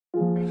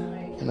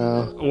You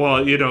know, Well,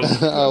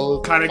 I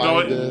will kind of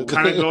find going it.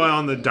 kind of going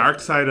on the dark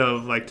side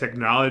of like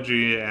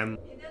technology and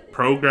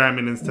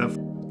programming and stuff.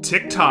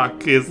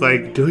 TikTok is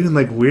like doing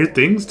like weird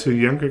things to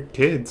younger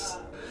kids.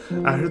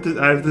 I heard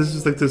this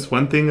is like this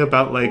one thing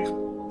about like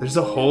there's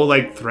a whole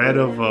like thread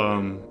of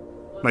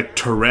like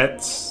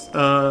Tourette's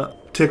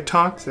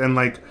TikToks, and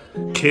like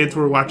kids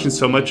were watching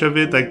so much of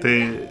it like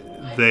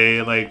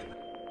they like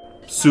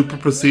super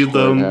perceive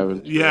Start them.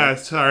 having Yeah,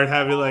 Tourette's. start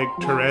having like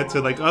Tourette's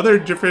and like other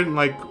different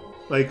like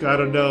I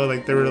don't know,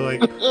 like they were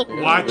like Yeah,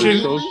 they're watching.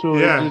 social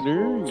Yeah,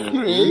 engineering us, dude.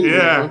 They're Crazy.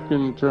 yeah.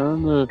 fucking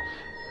trying to.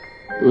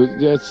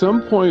 At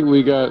some point,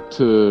 we got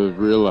to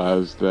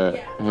realize that,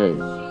 hey,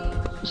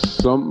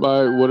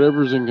 somebody,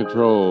 whatever's in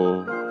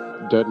control,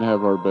 doesn't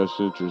have our best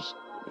interest,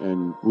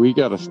 and we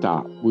got to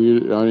stop. I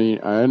mean,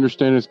 I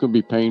understand it's going to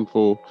be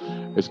painful,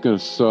 it's going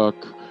to suck.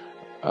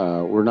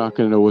 We're not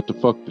going to know what the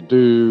fuck to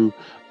do,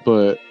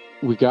 but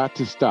we got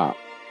to stop,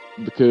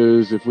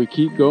 because if we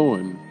keep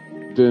going,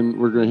 then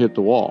we're going to hit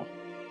the wall,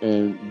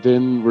 and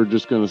then we're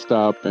just going to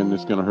stop, and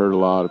it's going to hurt a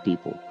lot of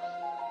people.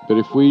 But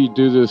if we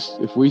do this,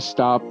 if we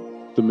stop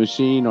the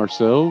machine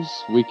ourselves,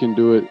 we can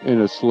do it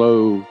in a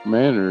slow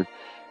manner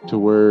to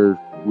where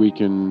we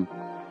can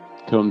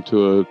come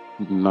to a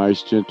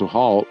nice, gentle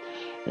halt.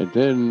 And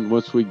then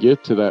once we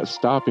get to that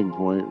stopping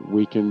point,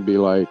 we can be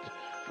like,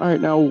 all right,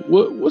 now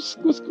what's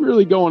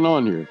really going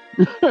on here?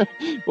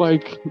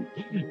 Like,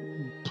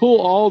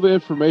 pull all the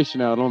information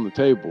out on the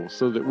table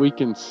so that we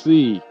can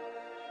see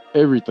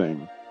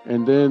everything,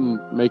 and then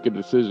make a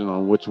decision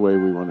on which way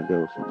we want to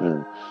go from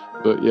there.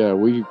 But yeah,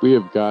 we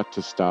have got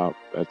to stop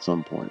at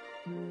some point.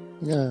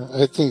 Yeah,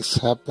 I think it's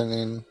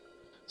happening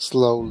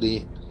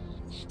slowly.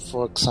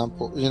 For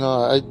example,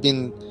 I've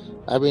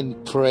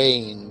been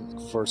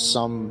praying for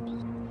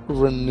some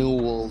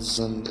renewals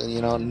and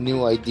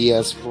new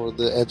ideas for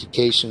the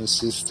education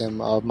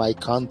system of my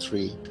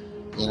country.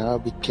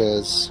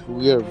 Because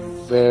we are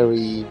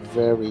very,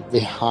 very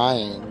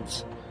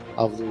behind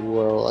of the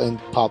world in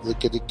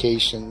public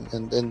education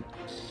and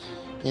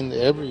in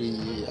every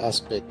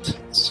aspect.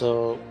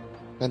 So,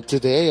 and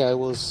today I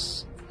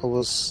was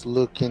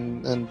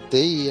looking, and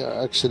they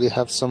actually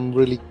have some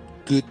really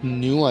good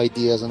new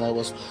ideas, and I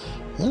was,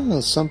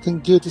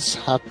 something good is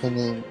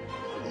happening.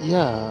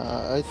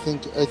 Yeah, I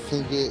think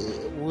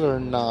we're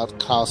not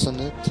causing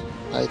it.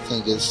 I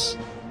think it's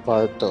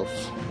part of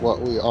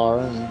what we are,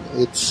 and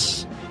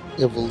it's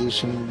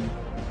evolution,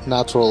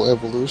 natural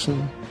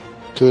evolution.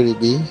 Could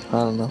it be? I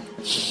don't know.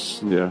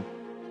 Yeah.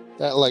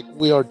 That, like,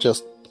 we are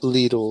just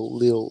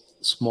little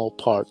small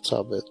parts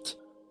of it.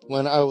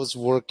 When I was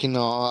working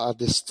at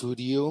the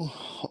studio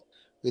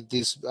with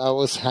this, I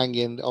was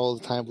hanging all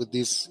the time with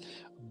these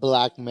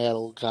black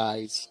metal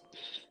guys.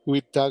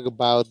 We talk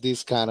about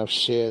this kind of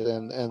shit,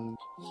 and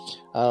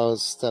I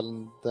was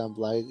telling them,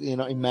 like,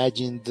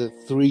 imagine the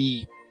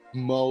three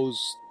most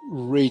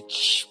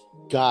rich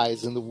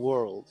guys in the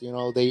world.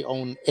 They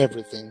own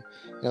everything.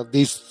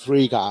 These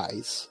three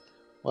guys,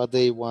 what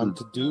they want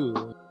to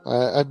do,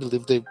 I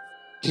believe they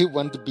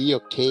want to be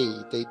okay.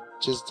 They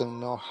just don't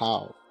know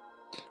how.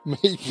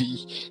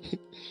 Maybe,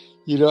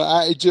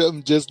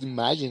 I'm just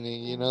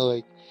imagining,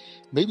 like,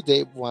 maybe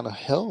they want to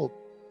help.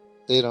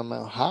 They don't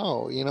know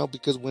how,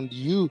 because when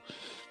you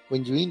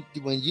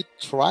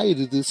try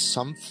to do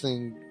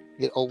something,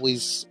 it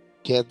always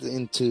get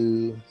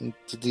into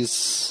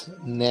this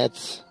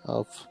net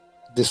of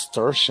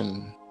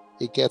distortion.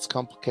 It gets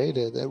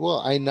complicated. And, well,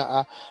 I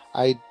know,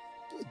 I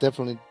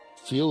definitely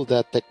feel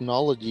that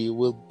technology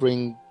will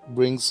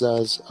brings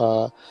us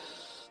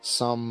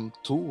some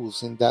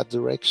tools in that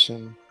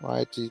direction,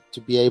 right?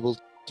 To be able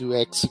to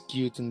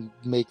execute and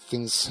make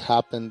things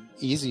happen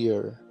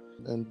easier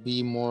and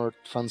be more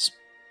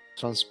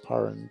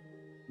transparent.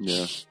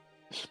 Yeah.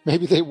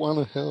 Maybe they want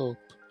to help.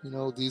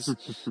 These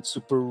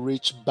super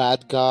rich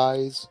bad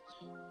guys.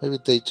 Maybe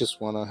they just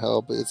want to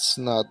help. It's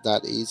not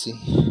that easy.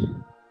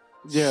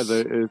 Yeah,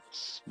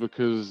 it's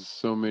because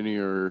so many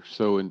are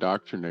so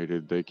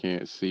indoctrinated they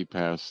can't see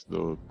past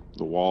the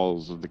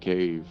walls of the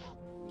cave.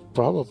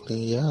 Probably,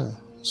 yeah.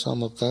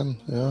 Some of them,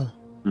 yeah.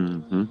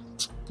 Mm-hmm.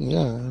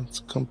 Yeah, it's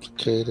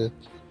complicated.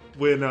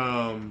 When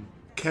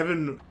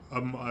Kevin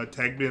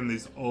tagged me in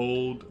this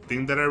old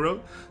thing that I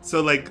wrote.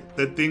 So like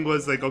the thing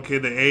was like, okay,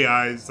 the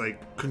AI is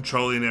like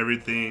controlling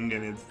everything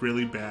and it's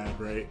really bad,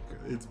 right?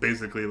 It's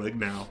basically like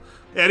now.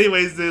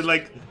 Anyways,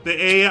 the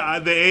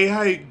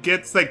AI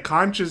gets like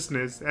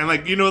consciousness, and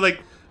like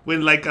like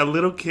when like a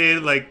little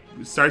kid like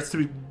starts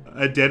to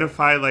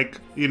identify like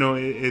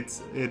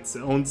its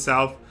own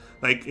self,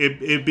 like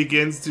it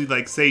begins to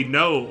like say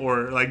no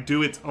or like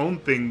do its own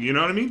thing, you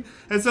know what I mean?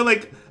 And so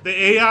like the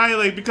AI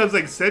like becomes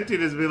like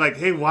sentient, is be like,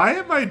 hey, why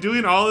am I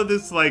doing all of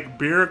this like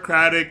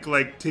bureaucratic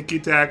like ticky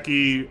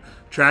tacky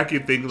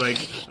tracking thing. Like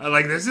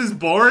this is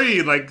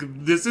boring. Like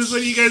this is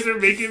what you guys are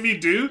making me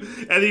do.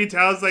 And he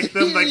tells like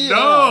them like,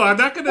 no, I'm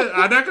not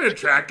gonna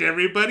track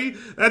everybody.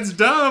 That's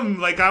dumb.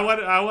 Like I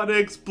want to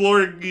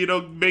explore,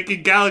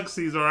 making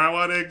galaxies, or I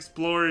want to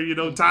explore,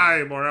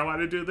 time, or I want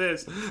to do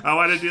this, I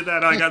want to do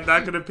that. Like I'm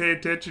not gonna pay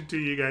attention to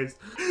you guys.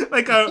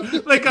 Like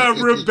a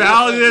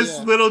rebellious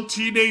little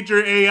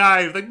teenager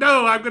AI. Like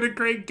no, I'm gonna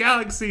create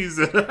galaxies.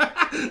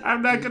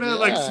 I'm not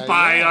gonna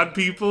spy on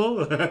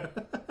people.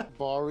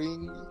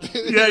 Boring.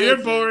 Yeah,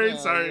 you're boring.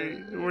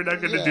 Sorry, we're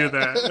not gonna do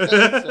that.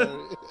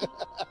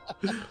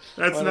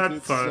 That's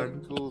not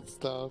fun. Cool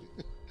stuff.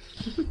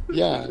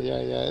 Yeah.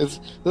 It's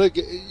like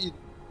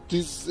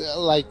this,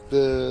 like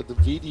the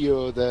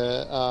video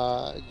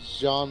that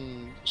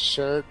John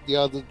shared the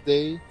other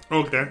day.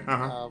 Okay.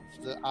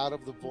 The Out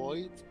of the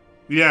Void.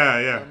 Yeah.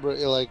 Remember,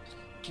 like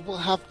people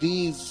have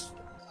these.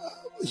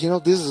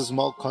 This is a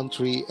small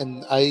country,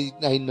 and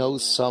I know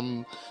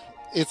some.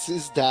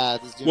 It's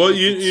that.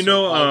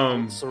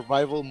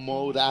 Survival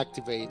mode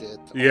activated.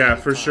 Yeah,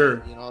 for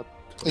sure.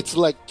 It's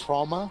like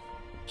trauma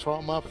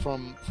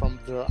from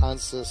their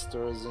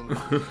ancestors,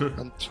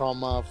 and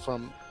trauma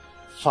from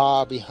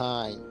far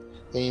behind.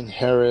 They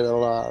inherit a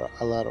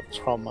lot of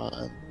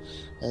trauma,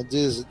 and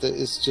this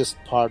is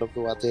just part of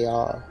what they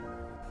are.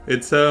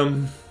 It's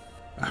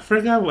I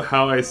forgot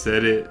how I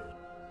said it.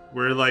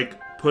 We're like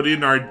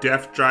putting our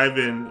def drive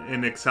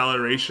in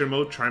acceleration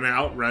mode, trying to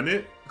outrun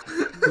it.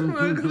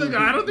 Like,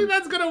 I don't think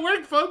that's gonna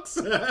work, folks.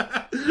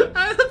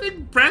 I don't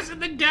think pressing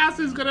the gas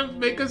is gonna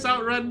make us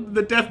outrun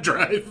the def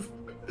drive.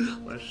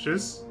 Let's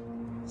just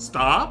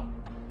stop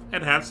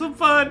and have some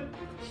fun.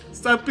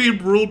 Stop being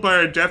ruled by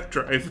our def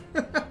drive.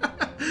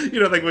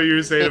 Like what you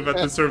were saying about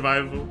the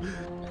survival.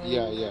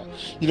 Yeah.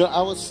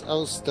 I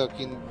was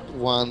talking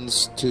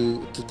once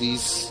to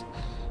these.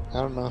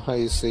 I don't know how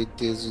you say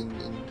this in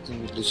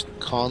English.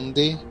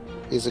 Conde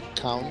is a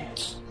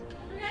count.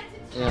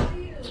 Yeah,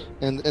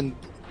 and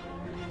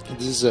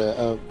this is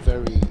a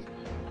very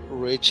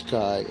rich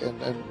guy,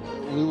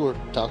 and we were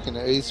talking.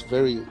 He's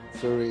very,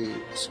 very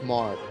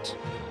smart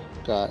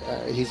guy.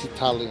 He's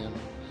Italian,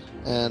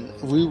 and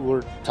we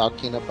were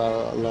talking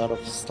about a lot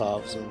of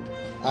stuff. And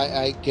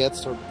I get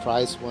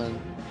surprised when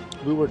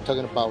we were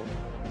talking about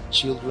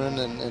children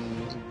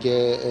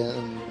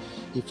and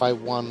if I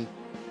want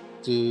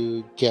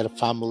to get a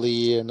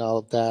family and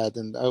all that.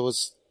 And I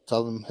was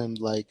telling him,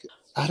 like,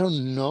 I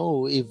don't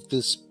know if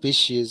the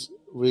species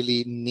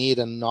really need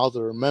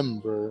another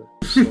member,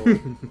 so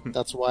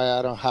that's why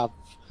I don't have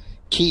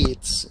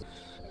kids.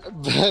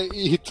 But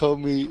he told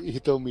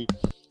me,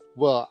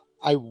 well,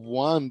 I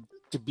want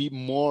to be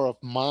more of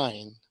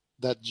mine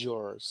than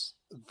yours.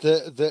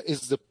 There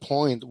is the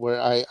point where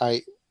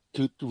I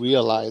could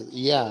realize,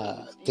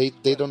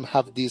 they don't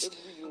have this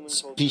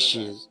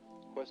species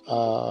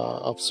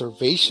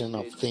observation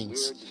of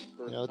things.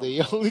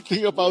 They only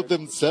think about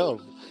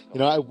themselves.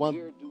 I want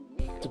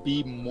to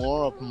be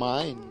more of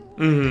mine,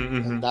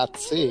 and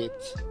that's it.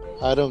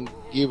 I don't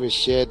give a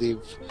shit if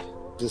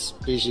the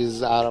species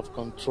is out of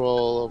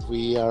control, if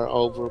we are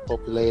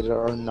overpopulated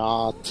or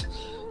not.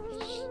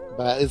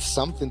 But it's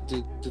something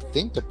to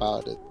think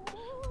about it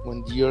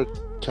when you're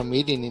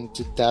committing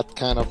into that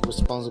kind of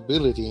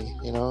responsibility,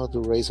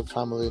 to raise a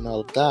family and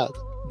all of that.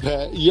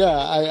 But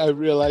I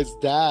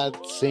realized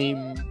that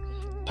same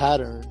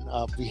pattern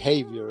of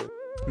behavior.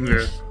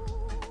 Yeah,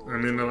 I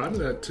mean, a lot of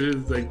that too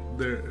is like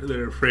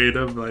they're afraid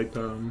of like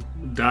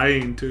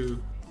dying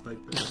too. Like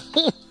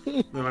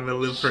they want to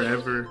live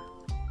forever.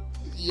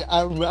 Yeah,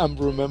 I'm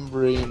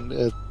remembering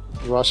a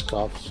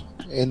Roscoff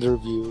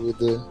interview with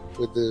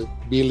the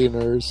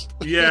billionaires.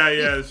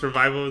 Yeah,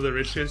 Survival of the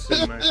Richest,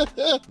 and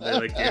they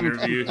like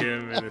interview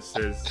him, and it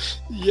says,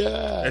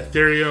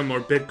 Ethereum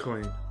or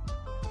Bitcoin,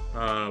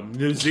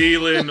 New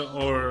Zealand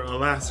or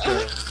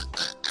Alaska.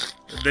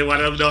 They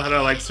want to know how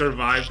to like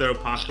survive the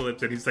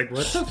apocalypse, and he's like,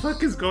 "What the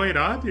fuck is going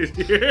on here?"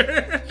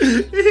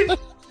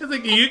 It's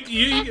like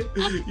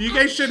you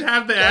guys should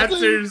have the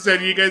answers,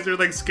 and you guys are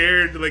like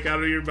scared, like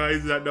out of your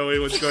minds, not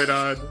knowing what's going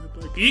on.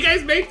 Like, you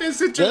guys make this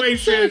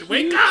situation.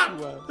 Wake up!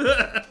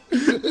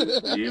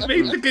 You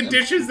make the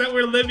conditions that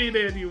we're living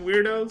in, you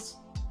weirdos.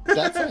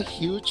 That's a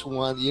huge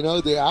one.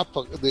 The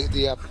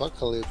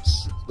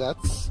apocalypse.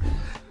 That's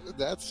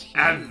huge.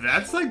 And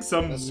that's like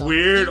some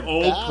weird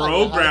old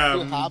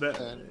program.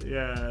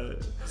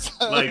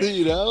 Like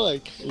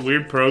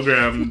weird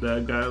program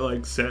that got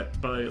like set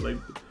by like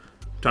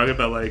talking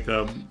about like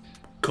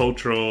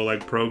cultural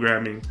like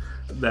programming.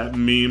 That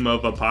meme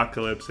of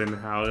apocalypse and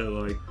how it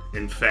like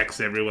infects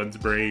everyone's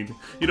brain.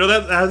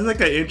 That's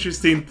like an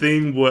interesting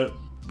thing. What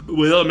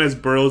William S.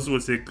 Burroughs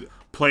was like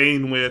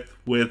playing with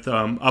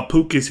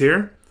Apuk is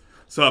Here.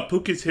 So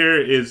Apuk is Here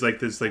is like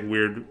this like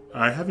weird.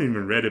 I haven't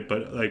even read it,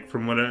 but like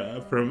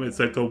it's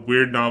like a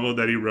weird novel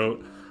that he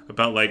wrote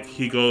about like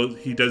he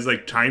does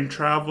like time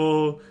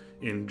travel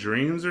in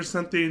dreams or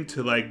something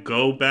to like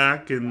go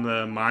back in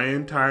the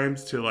Mayan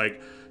times to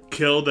like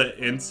kill the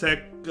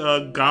insect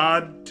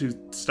god to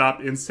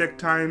stop insect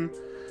time,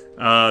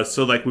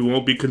 so like we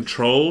won't be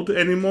controlled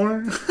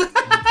anymore.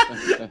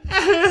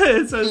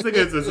 So it's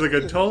like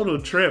a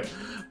total trip.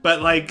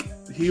 But like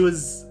he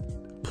was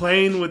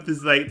playing with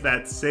this like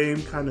that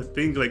same kind of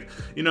thing. Like,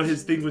 you know,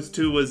 his thing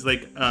was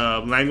like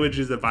language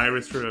is a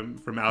virus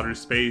from outer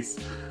space.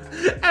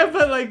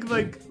 But like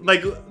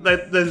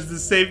that's the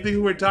same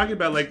thing we're talking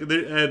about. Like,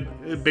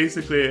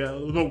 basically,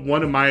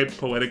 one of my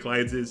poetic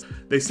lines is,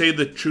 "They say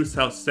the truth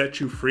shall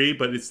set you free,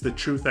 but it's the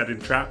truth that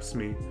entraps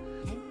me."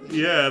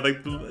 Yeah,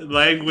 like the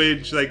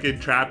language like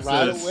entraps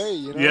right us. away.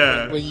 You know,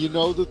 Yeah, when you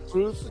know the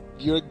truth,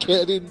 you're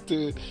in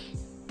the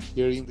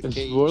It's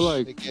cage. more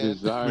like again.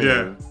 desire.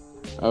 Yeah.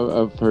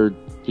 I've heard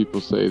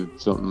people say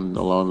something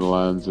along the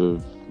lines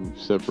of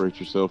separate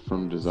yourself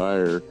from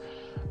desire,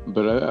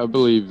 but I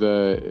believe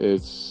that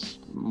it's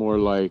more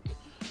like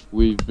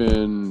we've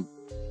been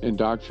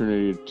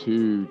indoctrinated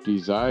to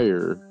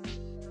desire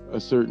a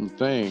certain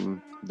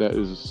thing that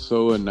is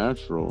so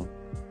unnatural.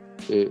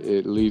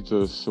 It leads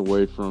us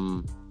away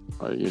from,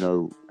 you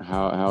know,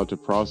 how to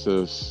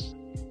process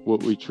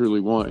what we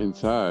truly want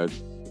inside.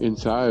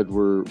 Inside,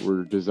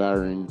 we're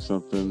desiring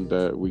something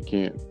that we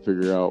can't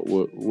figure out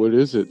what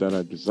is it that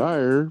I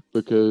desire,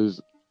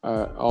 because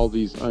all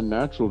these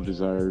unnatural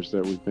desires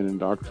that we've been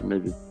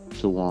indoctrinated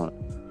to want,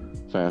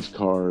 fast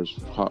cars,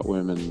 hot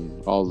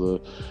women, all the,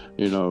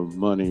 you know,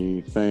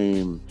 money,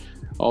 fame,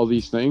 all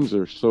these things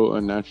are so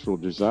unnatural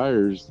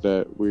desires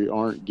that we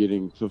aren't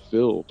getting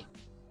fulfilled.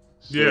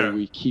 So Yeah.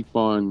 we keep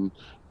on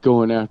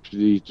going after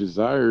these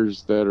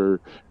desires that are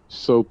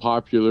so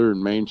popular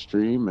and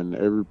mainstream, and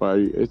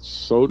everybody, it's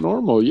so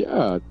normal.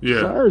 Yeah,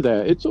 desire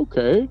that, it's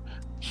okay,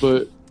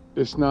 but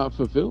it's not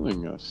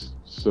fulfilling us.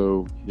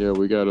 So yeah,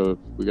 we gotta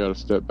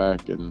step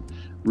back and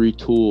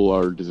retool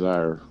our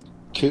desire.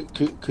 Could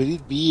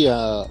it be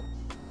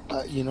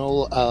you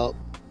know,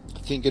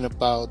 thinking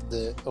about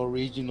the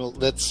original,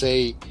 let's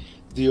say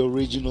the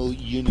original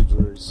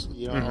universe,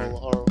 you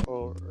know,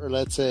 or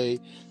let's say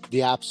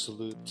the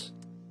absolute,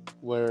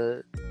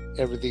 where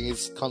everything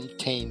is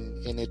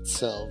contained in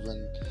itself,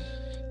 and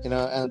you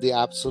know, and the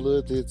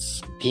absolute,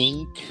 it's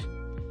pink,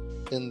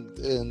 and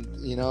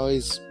you know,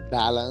 it's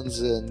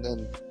balanced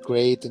and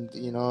great, and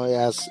you know, it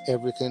has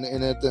everything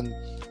in it. And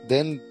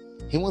then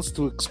he wants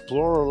to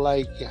explore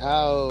like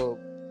how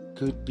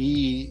could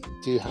be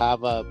to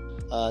have a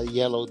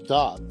yellow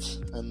dot,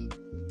 and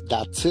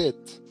that's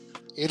it.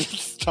 It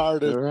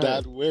started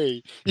that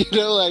way, you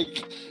know,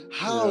 like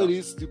how it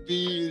is to be,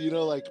 you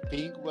know, like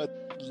pink, but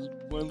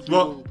one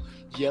little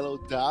yellow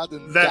dot,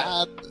 and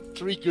that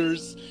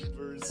triggers.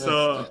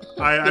 So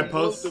I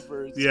posted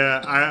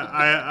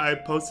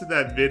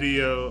that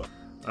video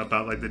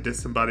about like the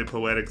disembodied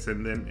poetics,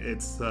 and then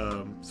it's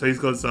so he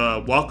goes,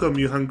 "Welcome,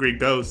 you hungry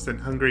ghost," and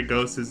hungry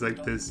ghost is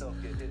like this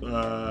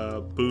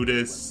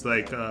Buddhist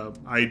like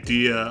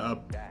idea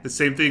of the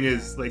same thing,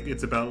 is like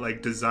it's about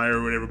like desire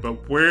or whatever,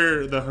 but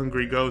we're the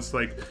hungry ghost.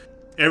 Like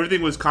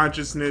everything was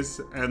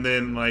consciousness, and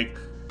then like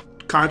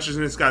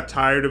consciousness got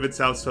tired of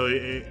itself, so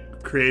it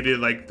created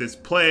like this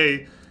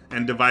play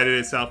and divided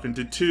itself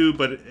into two,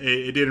 but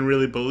it didn't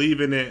really believe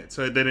in it,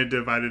 so then it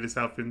divided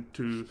itself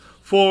into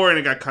four, and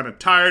it got kind of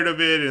tired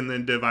of it, and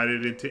then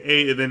divided into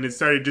eight, and then it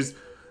started just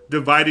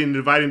dividing,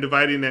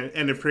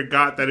 and it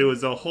forgot that it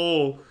was a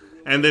whole,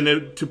 and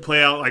then to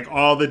play out like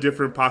all the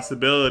different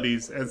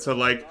possibilities. And so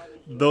like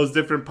those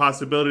different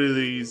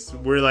possibilities,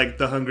 we're like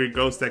the hungry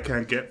ghost that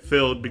can't get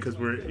filled, because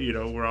we're, you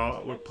know,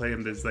 we're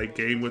playing this like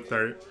game with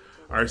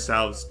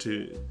ourselves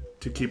to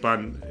keep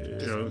on,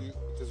 you know,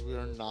 because we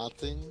are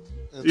nothing.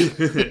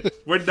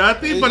 We're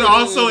nothing, but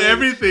also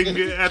everything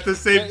at the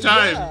same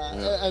time.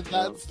 Yeah, and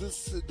that's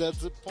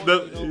the point.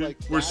 You know, like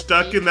we're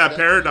stuck in that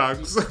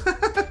paradox.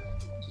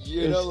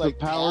 You know, like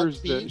the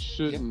powers that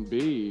shouldn't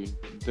be,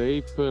 they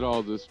put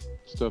all this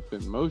stuff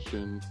in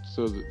motion,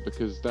 so that,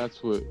 because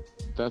that's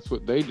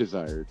what they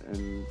desired,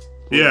 and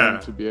for them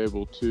to be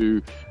able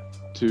to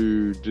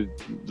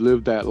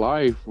live that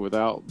life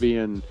without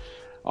being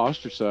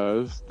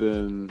ostracized,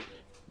 then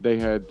they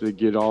had to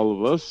get all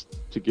of us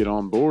to get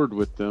on board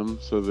with them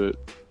so that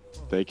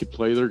they could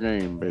play their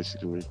game,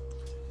 basically.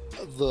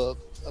 The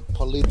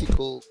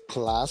political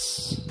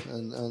class,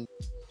 and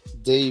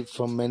they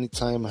for many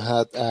time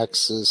had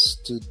access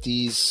to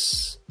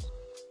these,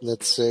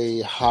 let's say,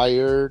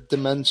 higher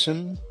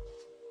dimension,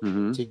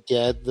 to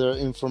get their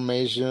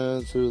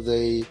information through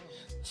the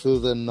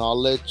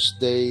knowledge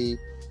they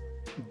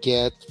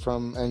get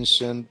from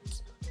ancient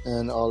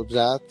and all of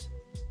that.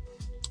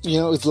 You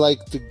know, it's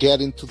like to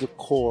get into the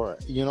core.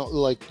 You know,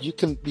 like you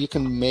can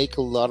make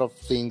a lot of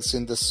things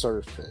in the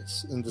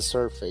surface,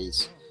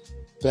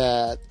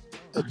 but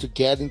to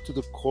get into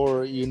the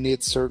core, you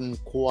need certain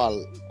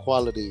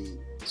quality,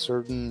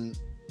 certain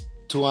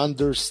to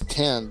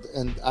understand.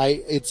 And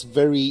it's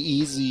very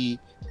easy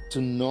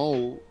to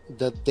know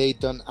that they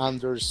don't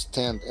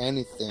understand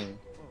anything.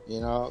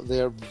 You know,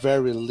 they are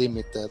very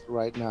limited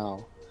right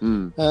now.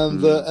 And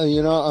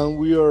you know, and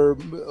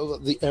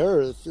the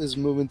Earth is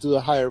moving to a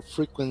higher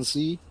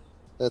frequency.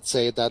 Let's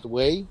say it that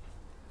way.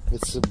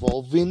 It's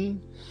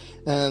evolving,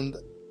 and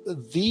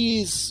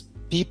these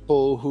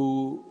people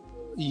who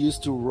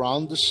used to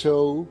run the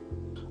show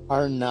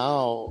are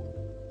now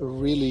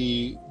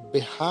really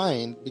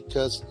behind,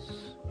 because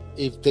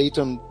if they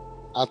don't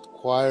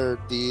acquire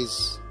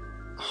this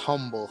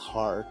humble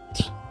heart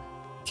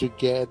to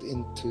get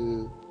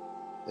into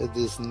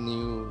this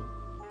new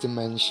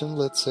dimension,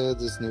 let's say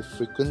this new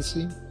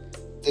frequency,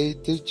 they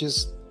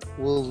just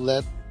will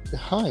let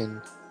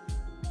behind.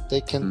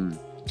 They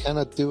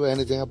cannot do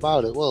anything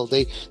about it. Well,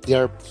 they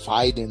are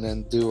fighting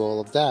and do all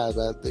of that,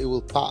 but it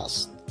will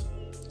pass.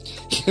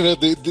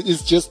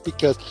 It's just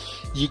because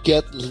you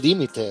get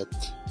limited.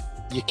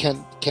 You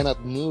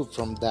cannot move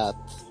from that.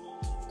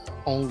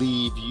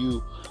 Only if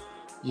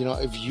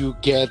you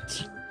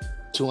get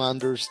to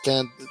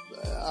understand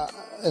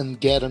and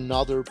get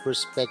another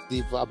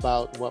perspective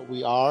about what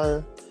we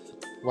are,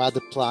 what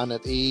the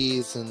planet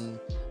is, and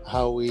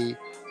how we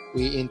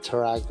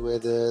interact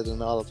with it,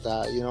 and all of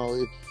that.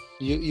 If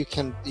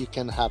you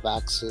can have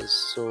access.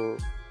 So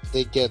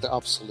they get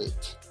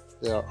obsolete.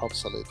 They are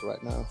obsolete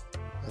right now,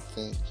 I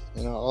think.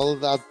 All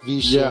of that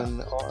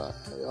vision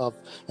of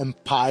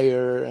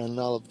empire and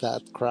all of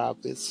that crap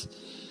is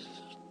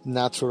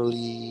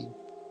naturally,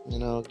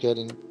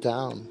 getting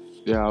down.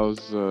 Yeah, I was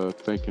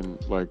thinking,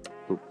 like,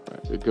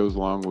 it goes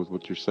along with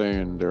what you're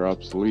saying. They're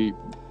obsolete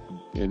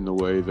in the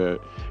way that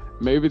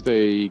maybe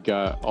they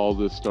got all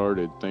this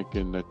started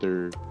thinking that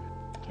they're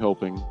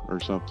helping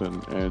or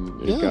something,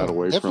 and it got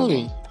away from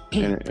them.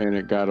 And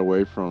it got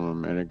away from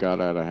them, and it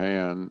got out of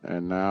hand,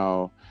 and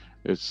now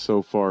it's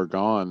so far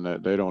gone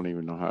that they don't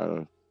even know how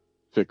to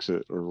fix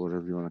it, or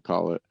whatever you want to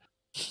call it,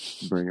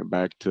 bring it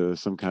back to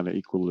some kind of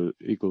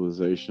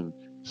equalization.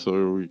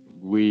 So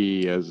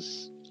we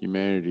as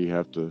humanity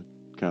have to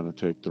kind of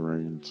take the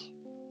reins.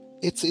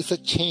 It's a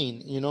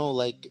chain,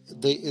 like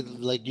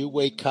you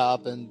wake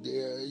up and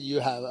you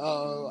have,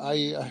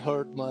 I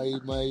hurt my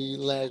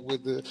leg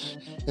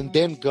and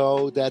then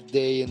go that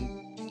day,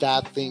 and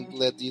that thing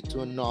led you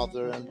to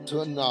another and to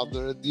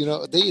another.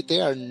 They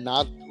are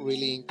not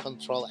really in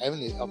control of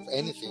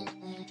anything.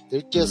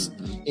 They're just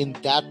in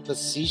that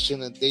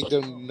position, and they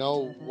don't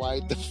know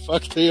why the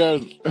fuck they are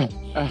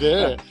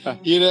there.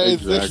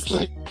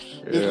 Exactly.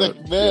 It's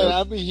like, man,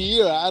 I'm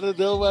here. I don't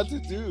know what to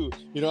do.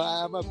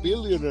 I'm a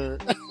billionaire.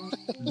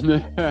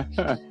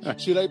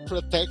 Should I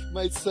protect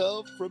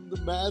myself from the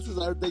masses?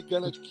 Are they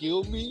gonna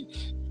kill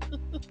me?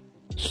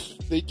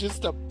 They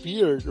just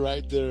appeared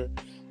right there,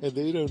 and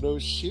they don't know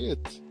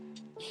shit.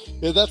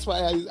 And that's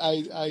why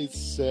I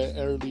said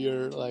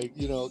earlier, like,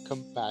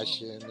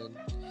 compassion and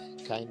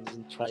kindness,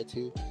 and try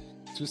to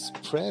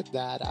spread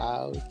that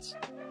out,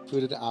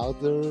 put it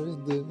out there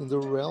in the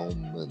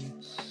realm,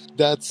 and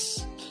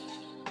that's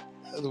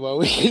what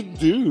we can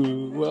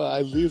do. Well,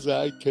 at least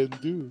I can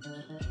do.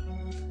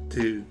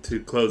 To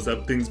close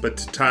up things, but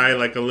to tie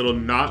like a little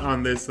knot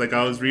on this, like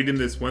I was reading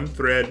this one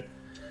thread,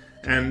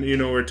 and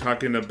we're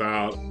talking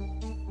about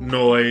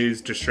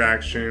noise,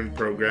 distraction,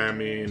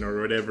 programming, or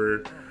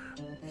whatever.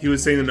 He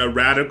was saying a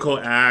radical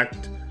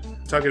act,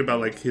 talking about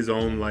like his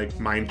own like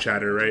mind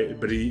chatter, right?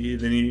 But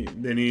then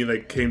he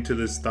like came to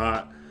this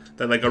thought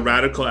that like a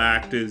radical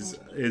act is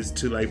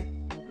to like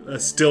a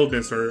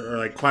stillness or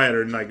like quiet,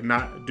 or like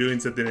not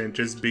doing something and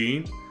just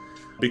being,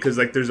 because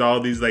like there's all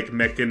these like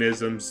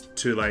mechanisms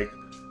to like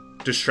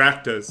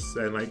distract us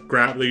and like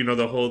grab,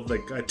 the whole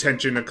like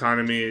attention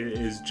economy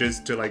is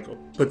just to like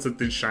put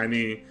something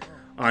shiny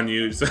on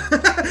you, so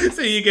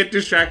you get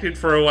distracted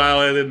for a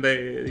while, and then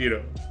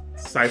they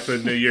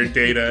siphon your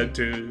data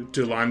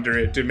to launder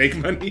it to make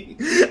money.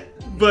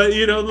 But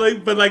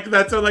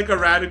that's a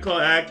radical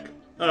act,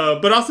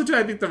 but also too,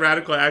 I think the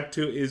radical act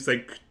too is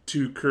like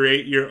to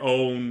create your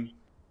own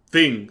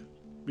thing.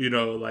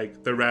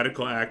 Like the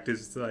radical act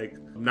is like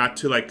not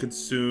to like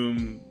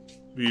consume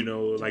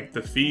like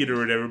the feed or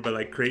whatever, but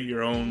like create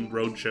your own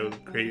roadshow,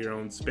 create your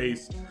own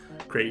space,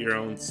 create your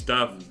own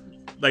stuff,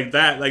 like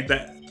that.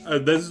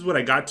 This is what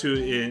I got to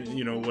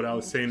in what I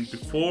was saying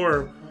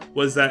before,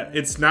 was that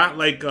it's not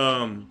like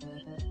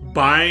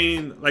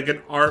buying like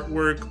an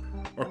artwork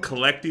or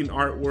collecting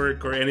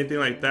artwork or anything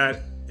like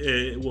that.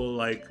 It will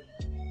like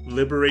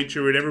liberate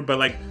you or whatever, but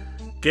like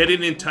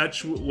getting in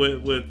touch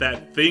with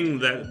that thing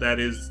that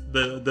is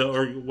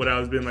or what I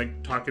was been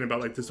like talking about,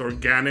 like this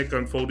organic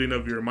unfolding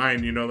of your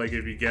mind, like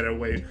if you get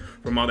away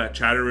from all that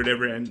chatter or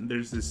whatever, and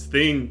there's this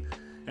thing,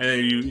 and then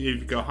if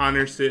you go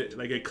harness it,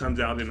 like it comes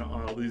out in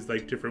all these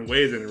like different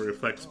ways, and it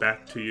reflects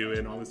back to you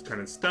and all this kind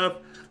of stuff.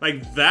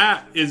 Like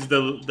that is the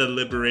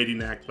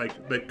liberating act,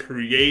 like the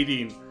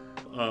creating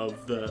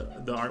of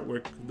the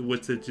artwork,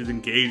 which is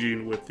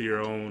engaging with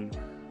your own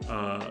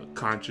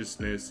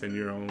consciousness and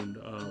your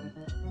own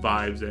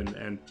vibes,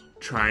 and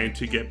trying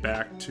to get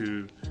back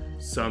to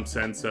some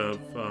sense of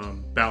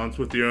balance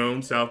with your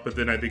own self. But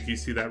then I think you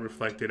see that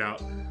reflected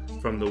out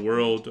from the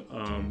world,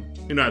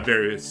 at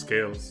various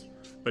scales.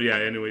 But yeah,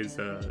 anyways,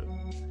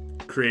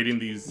 creating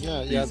these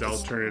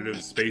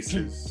alternative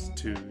spaces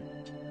to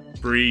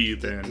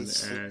breathe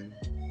and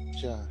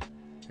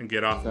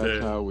get off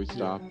That's how we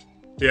stop.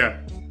 Yeah,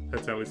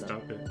 that's how we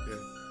stop it. Yeah,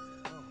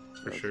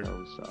 for sure. How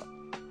we stop.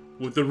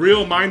 with the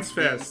real Minds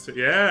Fest.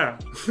 Yeah.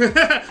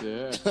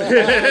 Yeah.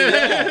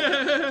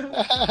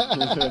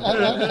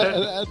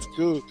 That's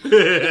cool.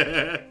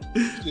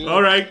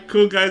 All right,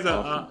 cool guys.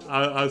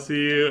 I'll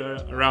see you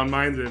around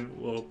Minds, and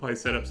we'll probably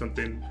set up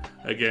something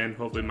again.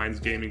 Hopefully, Minds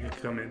Gaming can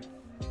come in.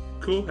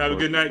 Cool. Have a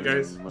good night,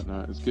 guys.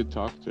 Whatnot. It's good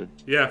talk to.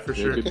 Yeah, for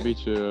sure. Good to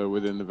meet you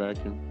within the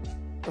vacuum.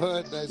 All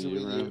right, nice to See you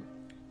meet you. around.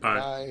 Bye.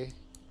 Bye.